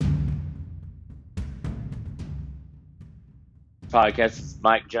podcast. It's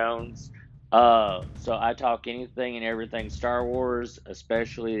Mike Jones. So I talk anything and everything Star Wars,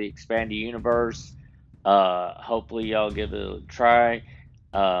 especially the expanded universe. Hopefully y'all give it a try.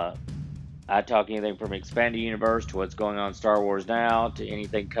 Uh, I talk anything from expanded universe to what's going on in Star Wars now, to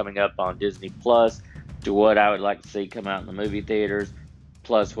anything coming up on Disney Plus, to what I would like to see come out in the movie theaters,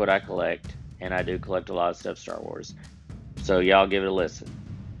 plus what I collect, and I do collect a lot of stuff Star Wars. So y'all give it a listen.